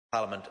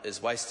Parliament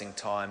is wasting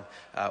time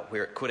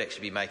where it could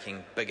actually be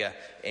making bigger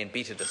and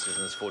better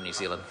decisions for New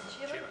Zealand.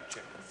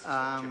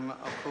 I'll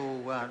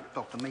call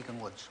Dr Megan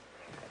Woods.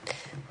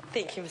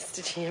 Thank you,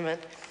 Mr Chairman.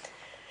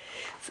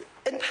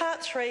 In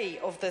Part 3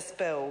 of this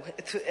bill,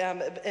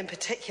 in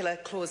particular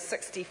Clause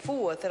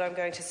 64 that I'm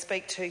going to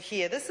speak to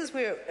here, this is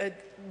where it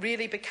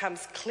really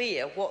becomes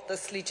clear what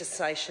this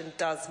legislation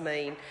does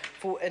mean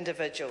for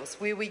individuals,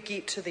 where we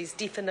get to these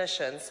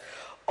definitions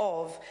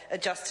of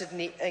adjusted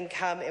net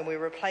income, and we're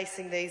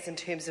replacing these in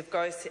terms of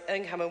gross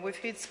income. And we've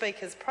heard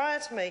speakers prior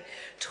to me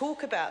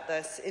talk about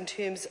this in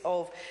terms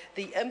of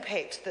the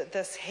impact that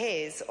this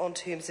has on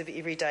terms of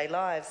everyday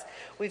lives.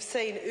 We've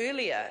seen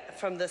earlier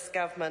from this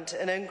government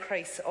an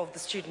increase of the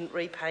student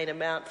repaying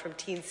amount from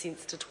 10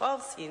 cents to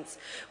 12 cents,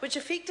 which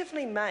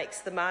effectively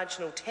makes the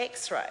marginal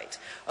tax rate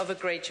of a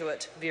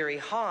graduate very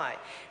high.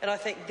 And I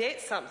think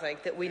that's something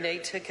that we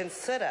need to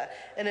consider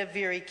in a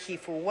very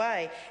careful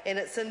way. And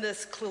it's in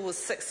this clause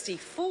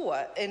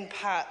 64 in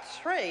Part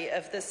 3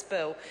 of this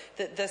bill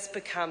that this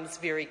becomes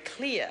very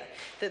clear,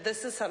 that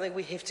this is something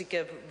we have to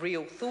give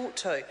real thought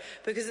to,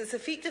 because it's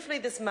effectively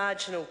this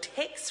marginal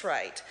tax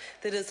rate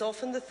that is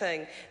often the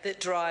thing that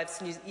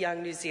drives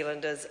young New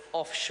Zealanders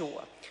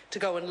offshore, to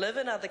go and live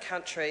in other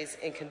countries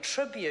and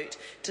contribute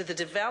to the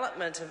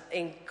development of,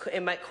 and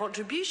make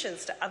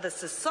contributions to other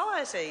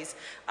societies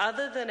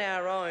other than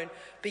our own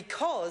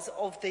because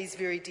of these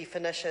very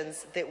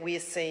definitions that we're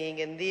seeing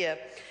in there.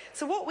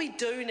 So what we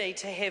do need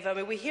to have, I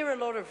mean, we hear a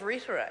lot of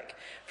rhetoric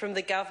from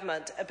the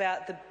government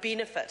about the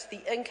benefit,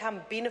 the income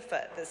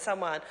benefit that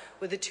someone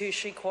with a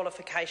tertiary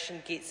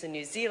qualification gets in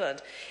New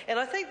Zealand. And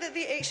I think that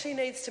there actually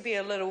needs to be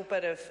a little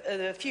bit of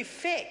a few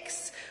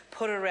facts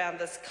put around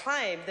this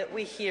claim that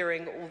we're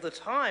hearing all the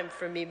time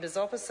from members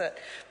opposite,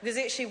 because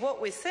actually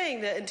what we're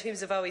seeing that in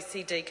terms of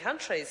OECD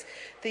countries,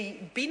 the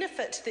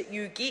benefit that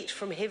you get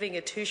from having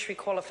a tertiary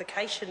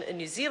qualification in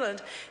New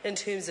Zealand in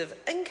terms of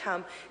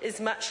income is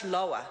much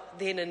lower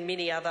than in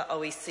many other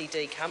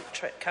OECD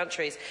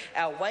countries.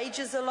 Our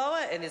wages are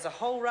lower, and there's a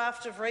whole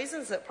raft of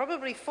reasons that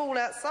probably fall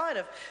outside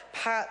of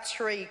Part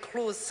 3,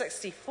 Clause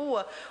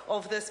 64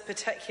 of this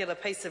particular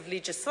piece of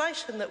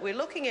legislation that we're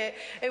looking at,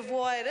 of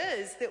why it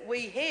is that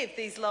we have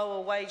these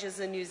lower wages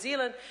in New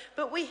Zealand,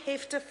 but we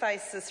have to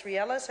face this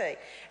reality.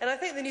 And I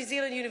think the New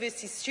Zealand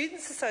University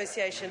Students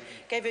Association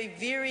gave a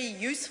very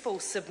useful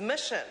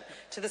submission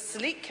to the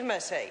Select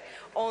Committee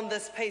on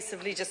this piece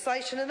of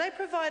legislation, and they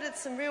provided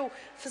some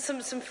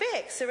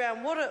facts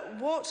around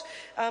what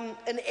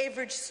an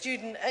average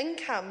student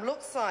income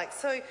looks like.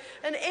 So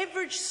an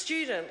average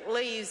student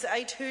leaves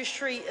a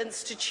tertiary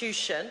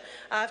institution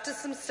after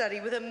some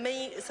study with a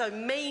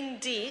mean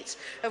debt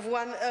of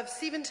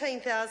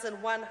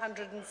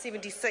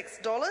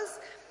 $17,176,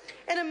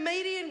 and a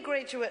median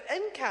graduate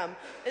income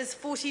is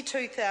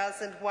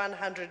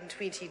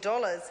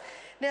 $42,120.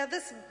 Now,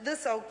 this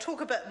I'll talk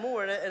a bit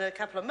more in a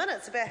couple of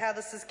minutes about how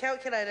this is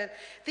calculated.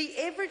 The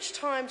average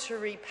time to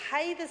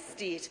repay this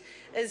debt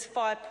is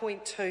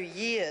 5.2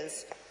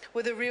 years,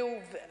 with a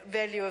real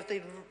value of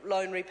the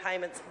loan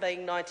repayments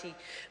being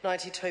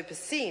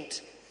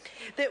 92%.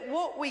 That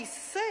what we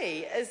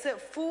see is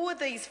that for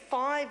these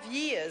 5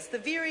 years, the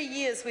very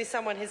years where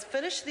someone has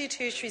finished their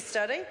tertiary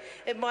study,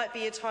 it might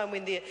be a time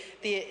when they're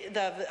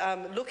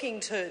looking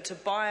to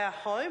buy a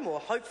home,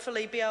 or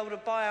hopefully be able to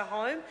buy a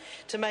home,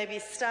 to maybe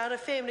start a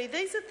family.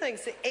 These are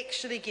things that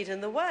actually get in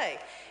the way.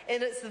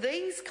 And it's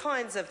these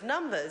kinds of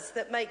numbers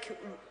that make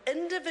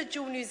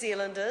individual New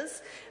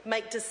Zealanders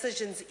make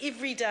decisions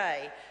every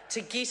day to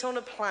get on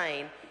a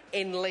plane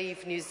and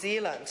leave New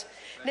Zealand.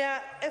 Now,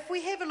 if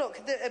we have a look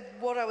at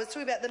what I was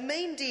talking about, the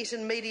mean debt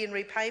and median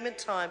repayment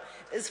time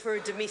is for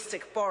a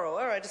domestic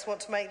borrower. I just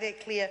want to make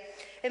that clear.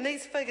 And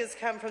these figures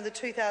come from the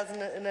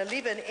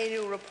 2011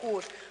 annual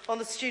report on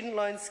the student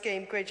loan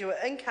scheme graduate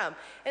income.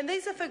 And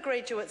these are for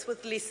graduates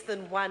with less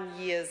than 1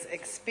 year's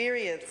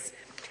experience.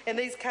 And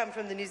these come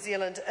from the New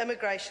Zealand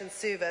Immigration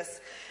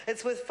Service.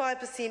 It's with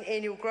 5%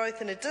 annual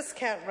growth and a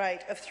discount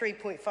rate of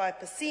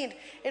 3.5%,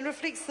 and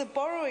reflects the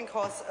borrowing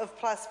costs of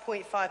plus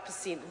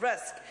 0.5%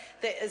 risk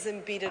that is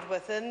embedded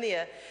within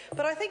there.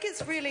 But I think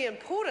it's really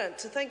important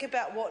to think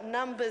about what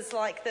numbers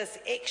like this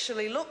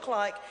actually look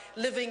like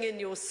living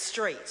in your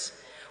street.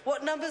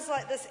 What numbers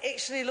like this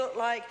actually look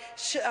like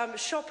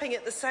shopping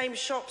at the same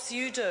shops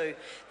you do,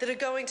 that are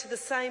going to the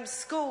same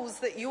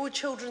schools that your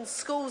children's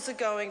schools are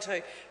going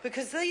to,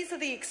 because these are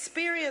the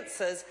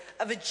experiences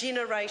of a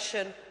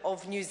generation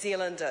of New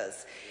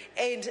Zealanders.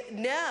 And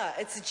now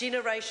it's a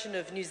generation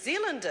of New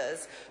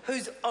Zealanders who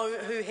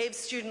have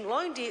student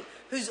loan debt,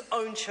 whose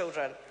own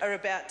children are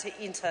about to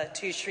enter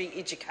tertiary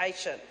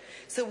education.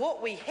 So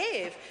what we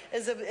have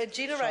is a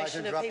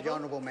generation of people... The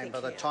Honourable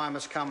Member. The time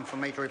has come for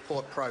me to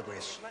report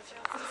progress.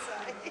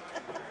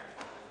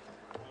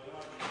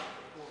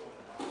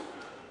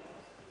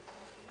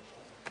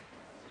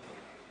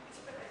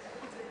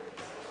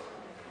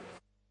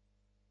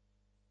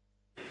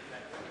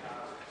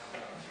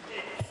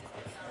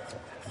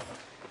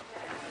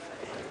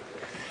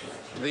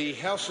 The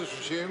House has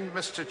resumed.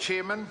 Mr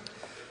Chairman,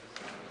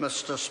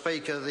 Mr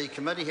Speaker, the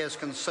committee has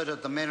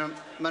considered the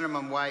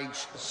minimum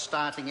wage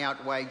starting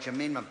out wage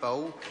amendment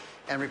bill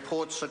and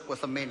reports it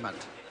with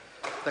amendment.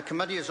 The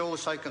committee has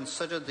also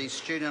considered the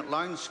Student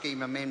Loan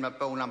Scheme Amendment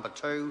Bill No.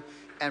 2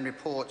 and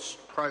reports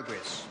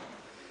progress.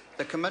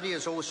 The committee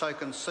has also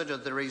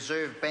considered the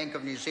Reserve Bank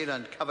of New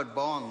Zealand Covered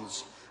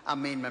Bonds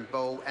Amendment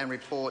Bill and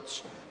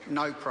reports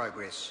no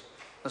progress.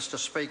 Mr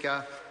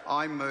Speaker,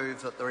 I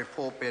move that the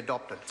report be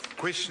adopted.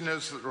 Question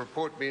is that the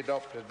report be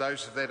adopted.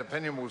 Those of that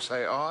opinion will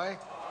say aye.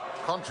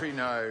 Contrary,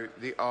 no.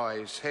 The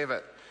ayes have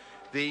it.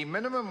 The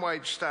minimum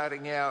wage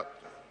starting out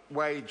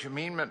wage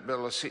amendment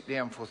bill is set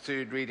down for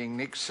third reading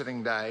next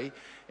sitting day,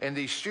 and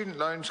the Student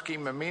Loan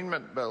Scheme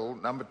Amendment Bill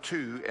No.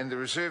 2 and the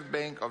Reserve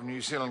Bank of New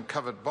Zealand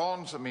Covered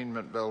Bonds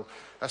Amendment Bill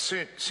are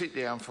set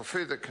down for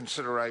further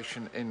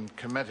consideration in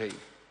committee.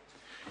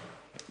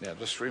 Now,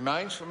 this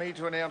remains for me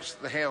to announce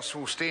that the House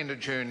will stand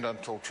adjourned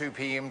until 2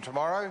 p.m.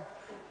 tomorrow.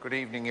 Good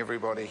evening,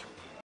 everybody.